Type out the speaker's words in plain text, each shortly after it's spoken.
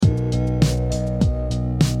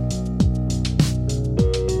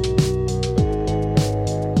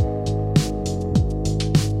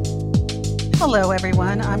Hello,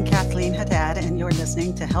 everyone. I'm Kathleen Haddad, and you're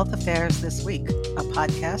listening to Health Affairs This Week, a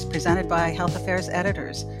podcast presented by Health Affairs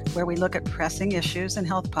editors, where we look at pressing issues in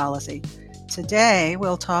health policy. Today,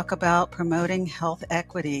 we'll talk about promoting health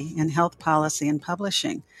equity in health policy and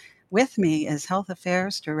publishing. With me is Health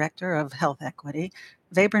Affairs Director of Health Equity,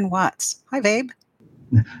 Vabren Watts. Hi, Vabe.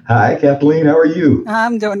 Hi, Kathleen. How are you?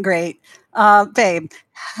 I'm doing great. Babe,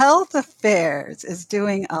 Health Affairs is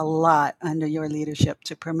doing a lot under your leadership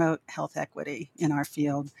to promote health equity in our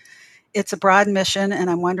field. It's a broad mission, and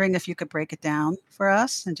I'm wondering if you could break it down for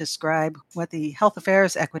us and describe what the Health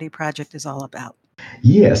Affairs Equity Project is all about.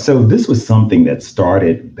 Yeah, so this was something that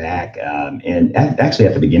started back actually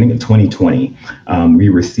at the beginning of 2020. We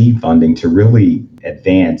received funding to really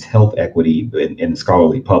advance health equity in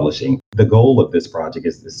scholarly publishing. The goal of this project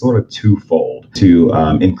is sort of twofold: to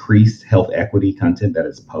increase health equity content that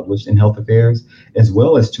is published in Health Affairs, as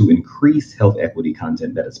well as to increase health equity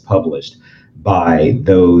content that is published by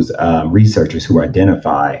those researchers who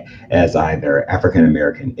identify as either African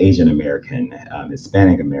American, Asian American,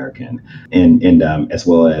 Hispanic American, and as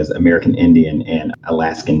well as American Indian and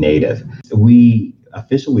Alaskan Native. We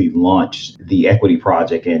officially launched the Equity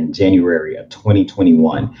Project in January of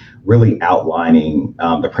 2021, really outlining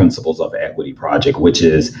the principles of the Equity Project, which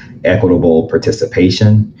is equitable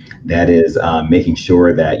participation. That is making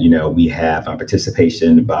sure that we have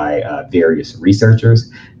participation by various researchers.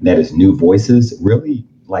 That is new voices, really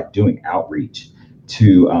like doing outreach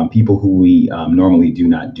to people who we normally do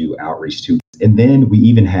not do outreach to. And then we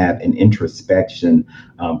even have an introspection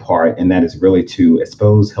part, and that is really to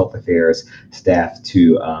expose health affairs staff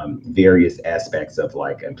to various aspects of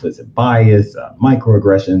like implicit bias,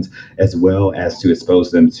 microaggressions, as well as to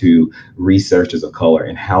expose them to researchers of color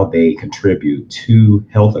and how they contribute to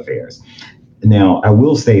health affairs. Now, I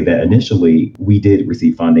will say that initially we did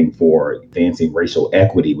receive funding for advancing racial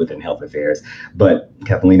equity within health affairs. But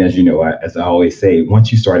Kathleen, as you know, as I always say,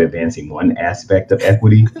 once you start advancing one aspect of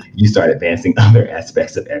equity, you start advancing other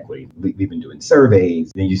aspects of equity. We've been doing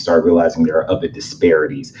surveys, then you start realizing there are other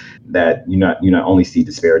disparities that you not only see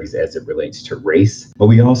disparities as it relates to race, but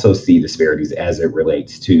we also see disparities as it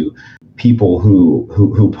relates to people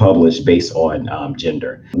who publish based on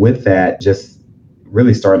gender. With that, just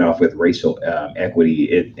really starting off with racial equity,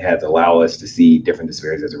 it has allowed us to see different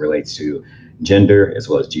disparities as it relates to gender as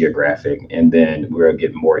well as geographic. And then we'll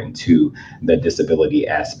get more into the disability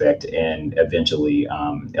aspect and eventually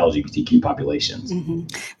LGBTQ populations. Mm-hmm.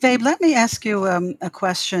 Vabe, let me ask you a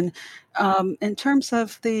question. In terms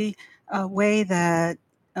of the way that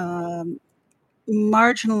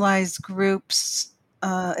marginalized groups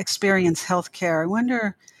experience healthcare, I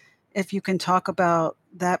wonder if you can talk about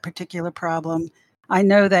that particular problem. I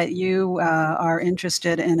know that you are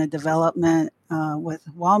interested in a development with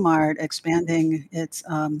Walmart expanding its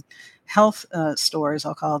health stores,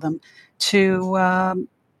 I'll call them, to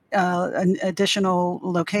additional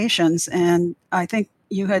locations. And I think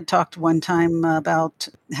you had talked one time about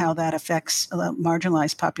how that affects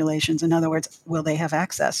marginalized populations. In other words, will they have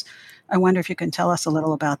access? I wonder if you can tell us a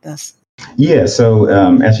little about this. Yeah, so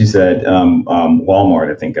as you said,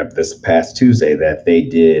 Walmart, I think of this past Tuesday that they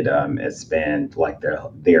did expand like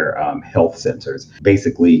their health centers,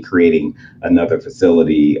 basically creating another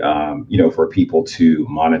facility, for people to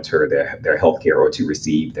monitor their healthcare or to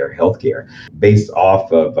receive their healthcare. Based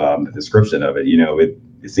off of the description of it,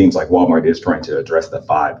 it seems like Walmart is trying to address the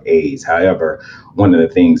 5 A's. However, one of the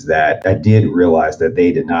things that I did realize that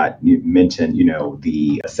they did not mention,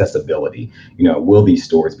 the accessibility. Will these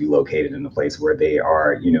stores be located in a place where they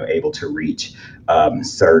are, able to reach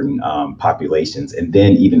certain populations? And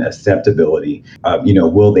then even acceptability,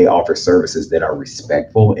 will they offer services that are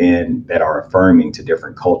respectful and that are affirming to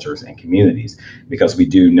different cultures and communities? Because we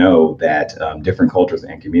do know that different cultures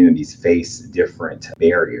and communities face different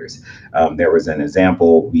barriers. There was an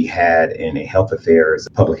example we had in a health affairs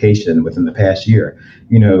publication within the past year,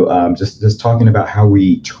 just talking about how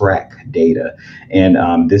we track data.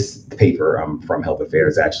 And this paper from Health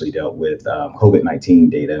Affairs actually dealt with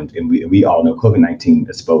COVID-19 data. And we all know COVID-19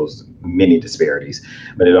 exposed many disparities,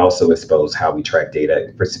 but it also exposed how we track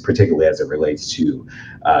data, particularly as it relates to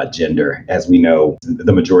gender. As we know,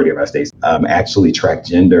 the majority of our states actually track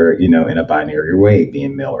gender, in a binary way,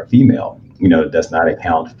 being male or female. Does not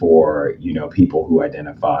account for, people who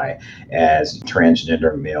identify as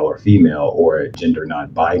transgender, male or female, or gender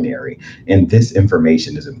non-binary. And this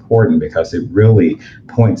information is important because it really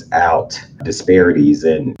points out disparities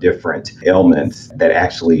in different ailments that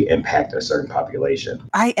actually impact a certain population.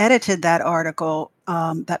 I edited that article,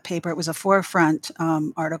 that paper. It was a Forefront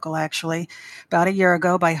article, actually, about a year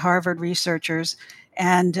ago by Harvard researchers.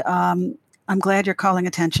 And I'm glad you're calling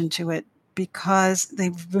attention to it, because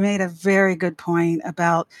they've made a very good point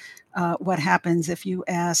about what happens if you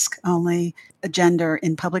ask only a gender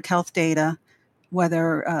in public health data,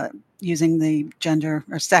 whether using the gender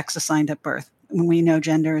or sex assigned at birth, when we know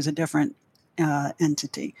gender is a different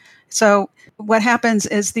entity. So what happens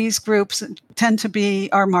is these groups tend to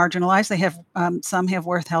are marginalized. They have some have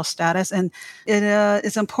worse health status, and it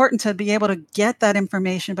is important to be able to get that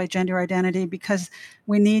information by gender identity, because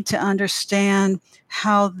we need to understand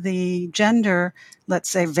how the gender, let's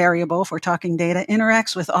say variable, if we're talking data,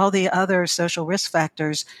 interacts with all the other social risk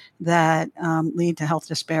factors that lead to health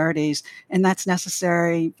disparities, and that's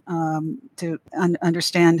necessary to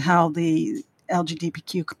understand how the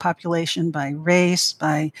LGBTQ population by race,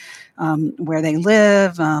 by where they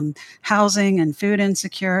live, housing and food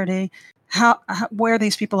insecurity, where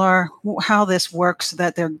these people are, how this works,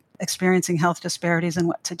 that they're experiencing health disparities, and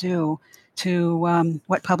what to do to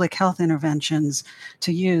what public health interventions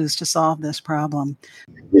to use to solve this problem.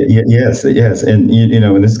 Yes, yes. And,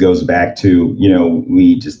 and this goes back to,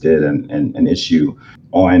 we just did an issue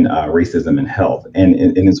on racism and health. And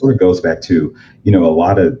it sort of goes back to, a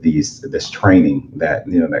lot of this training that,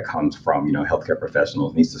 that comes from, healthcare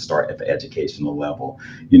professionals needs to start at the educational level.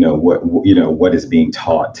 What is being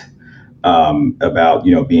taught about,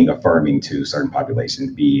 being affirming to certain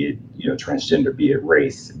populations, be it, transgender, be it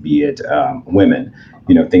race, be it women,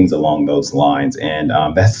 things along those lines. And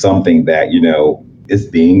that's something that, is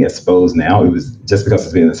being exposed now. It was just because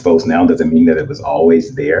it's being exposed now doesn't mean that it was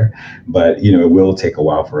always there, but it will take a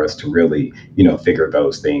while for us to really figure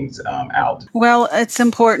those things out. Well, it's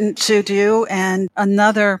important to do, and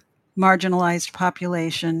another marginalized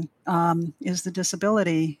population is the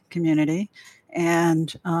disability community,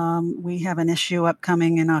 and we have an issue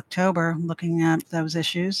upcoming in October looking at those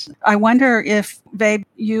issues. I wonder if, Babe,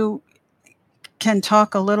 you can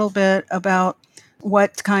talk a little bit about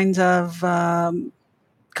what kinds of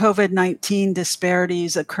COVID-19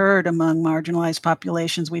 disparities occurred among marginalized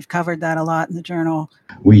populations. We've covered that a lot in the journal.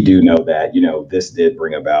 We do know that, this did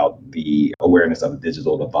bring about the awareness of the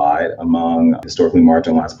digital divide among historically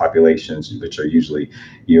marginalized populations, which are usually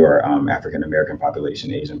your African American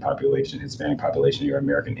population, Asian population, Hispanic population, your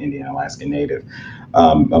American Indian, Alaskan Native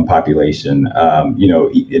population.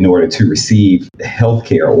 In order to receive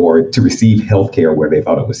healthcare or to receive healthcare where they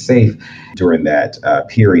thought it was safe during that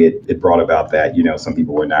period, it brought about that, some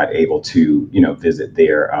people were not able to, visit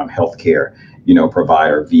their healthcare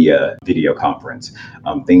provider via video conference,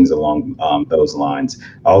 things along those lines.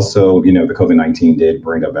 Also, the COVID-19 did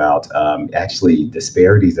bring about actually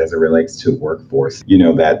disparities as it relates to workforce,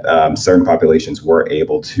 that certain populations were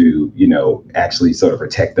able to, actually sort of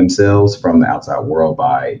protect themselves from the outside world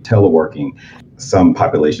by teleworking. Some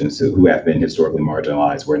populations who have been historically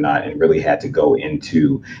marginalized were not, and really had to go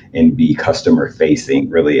into and be customer facing,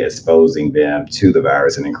 really exposing them to the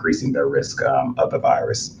virus and increasing their risk of the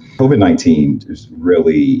virus. COVID-19 just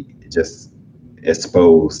really just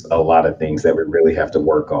exposed a lot of things that we really have to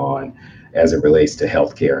work on as it relates to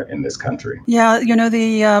healthcare in this country. Yeah,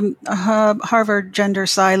 the Harvard Gender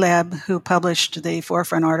Sci Lab, who published the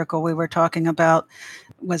Forefront article we were talking about,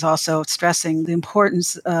 was also stressing the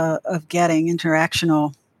importance of getting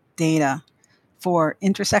interactional data for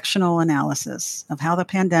intersectional analysis of how the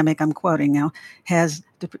pandemic, I'm quoting now, has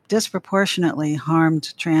disproportionately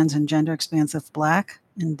harmed trans and gender expansive Black,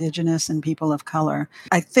 Indigenous, and people of color.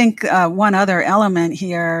 I think one other element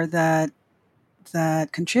here that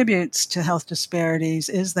contributes to health disparities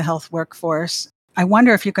is the health workforce. I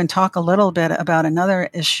wonder if you can talk a little bit about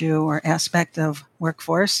another issue or aspect of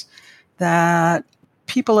workforce, that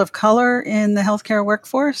people of color in the healthcare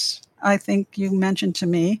workforce, I think you mentioned to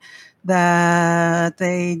me that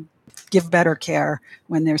they give better care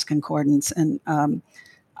when there's concordance. And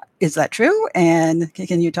is that true? And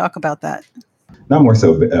can you talk about that? Not more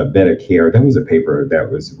so better care. That was a paper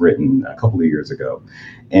that was written a couple of years ago,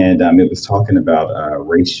 and it was talking about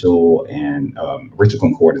racial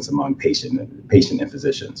concordance among patient and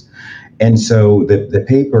physicians. And so the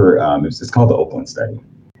paper it's called the Oakland Study.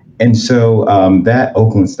 And so that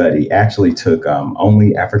Oakland study actually took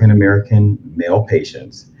only African American male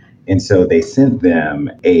patients. And so they sent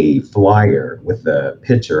them a flyer with a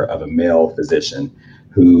picture of a male physician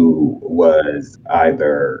who was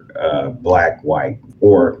either Black, white,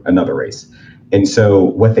 or another race. And so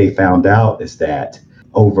what they found out is that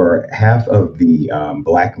over half of the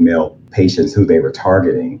Black male patients who they were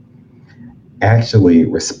targeting actually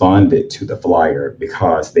responded to the flyer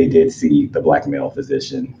because they did see the Black male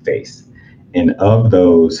physician face. And of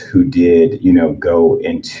those who did, go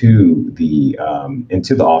into the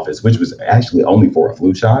office, which was actually only for a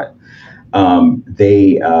flu shot,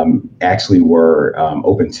 they actually were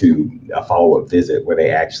open to a follow-up visit where they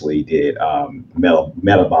actually did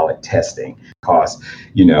metabolic testing cost,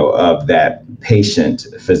 of that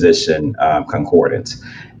patient-physician concordance.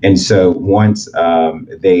 And so once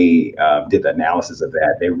they did the analysis of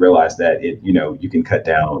that, they realized that you can cut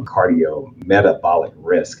down cardiometabolic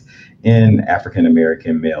risk in African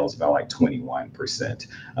American males by like 21%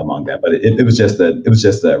 among that. But it was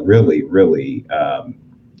just a really, really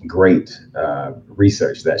great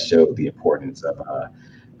research that showed the importance of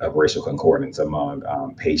racial concordance among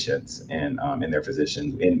patients and their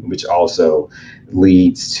physicians, and which also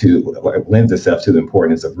lends itself to the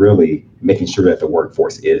importance of really making sure that the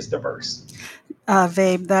workforce is diverse.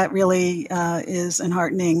 Vabe, that really is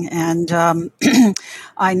enheartening. And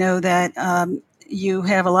I know that you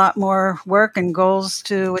have a lot more work and goals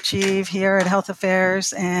to achieve here at Health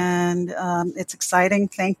Affairs, and it's exciting.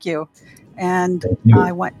 Thank you. And Thank you.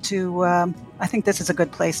 I want to, I think this is a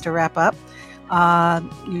good place to wrap up.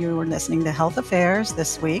 You were listening to Health Affairs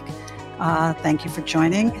this week. Thank you for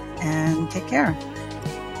joining, and take care.